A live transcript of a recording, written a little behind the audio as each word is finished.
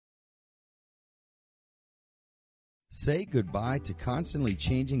Say goodbye to constantly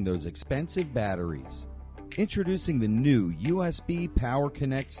changing those expensive batteries. Introducing the new USB Power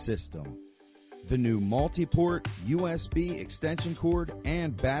Connect system. The new multi-port USB extension cord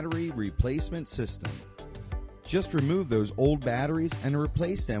and battery replacement system. Just remove those old batteries and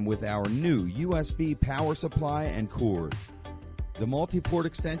replace them with our new USB power supply and cord. The multi-port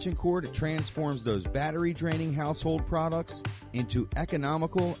extension cord transforms those battery-draining household products into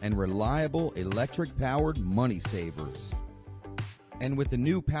economical and reliable electric-powered money savers. And with the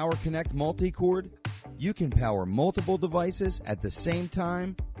new Power Connect multi-cord, you can power multiple devices at the same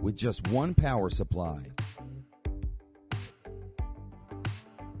time with just one power supply.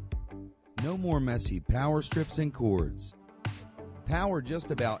 No more messy power strips and cords. Power just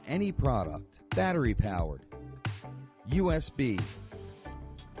about any product, battery-powered, USB,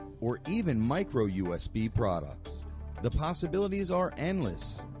 or even micro USB products. The possibilities are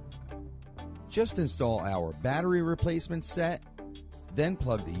endless. Just install our battery replacement set, then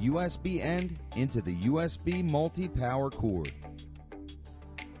plug the USB end into the USB multi-power cord.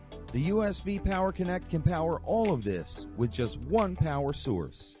 The USB Power Connect can power all of this with just one power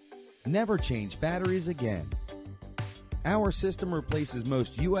source. Never change batteries again. Our system replaces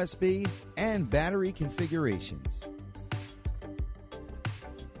most USB and battery configurations.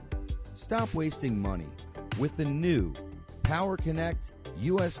 Stop wasting money with the new Power Connect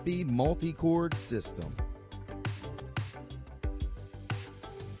USB multi-cord system.